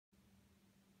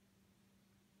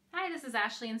this is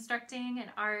Ashley instructing and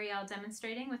Ariel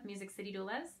demonstrating with Music City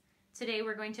Doulas. Today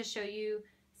we're going to show you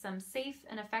some safe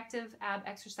and effective ab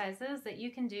exercises that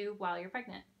you can do while you're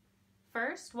pregnant.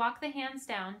 First, walk the hands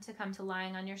down to come to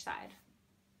lying on your side.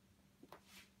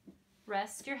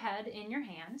 Rest your head in your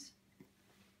hand.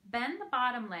 Bend the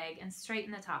bottom leg and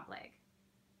straighten the top leg.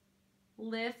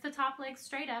 Lift the top leg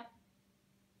straight up,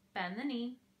 bend the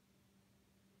knee,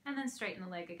 and then straighten the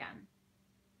leg again.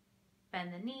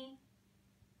 Bend the knee,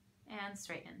 and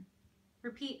straighten.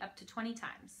 Repeat up to 20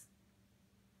 times.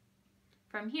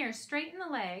 From here, straighten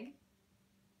the leg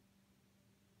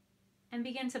and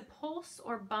begin to pulse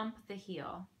or bump the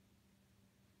heel,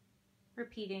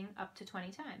 repeating up to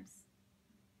 20 times.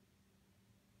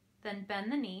 Then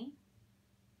bend the knee,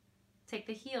 take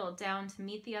the heel down to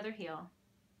meet the other heel,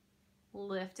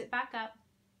 lift it back up,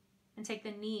 and take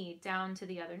the knee down to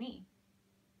the other knee.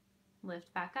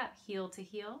 Lift back up, heel to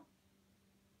heel,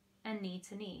 and knee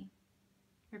to knee,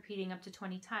 repeating up to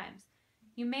 20 times.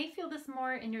 You may feel this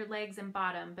more in your legs and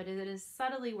bottom, but it is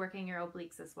subtly working your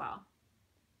obliques as well.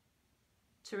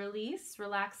 To release,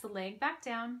 relax the leg back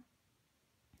down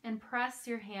and press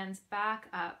your hands back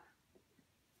up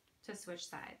to switch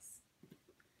sides.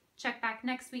 Check back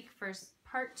next week for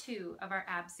part 2 of our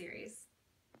ab series.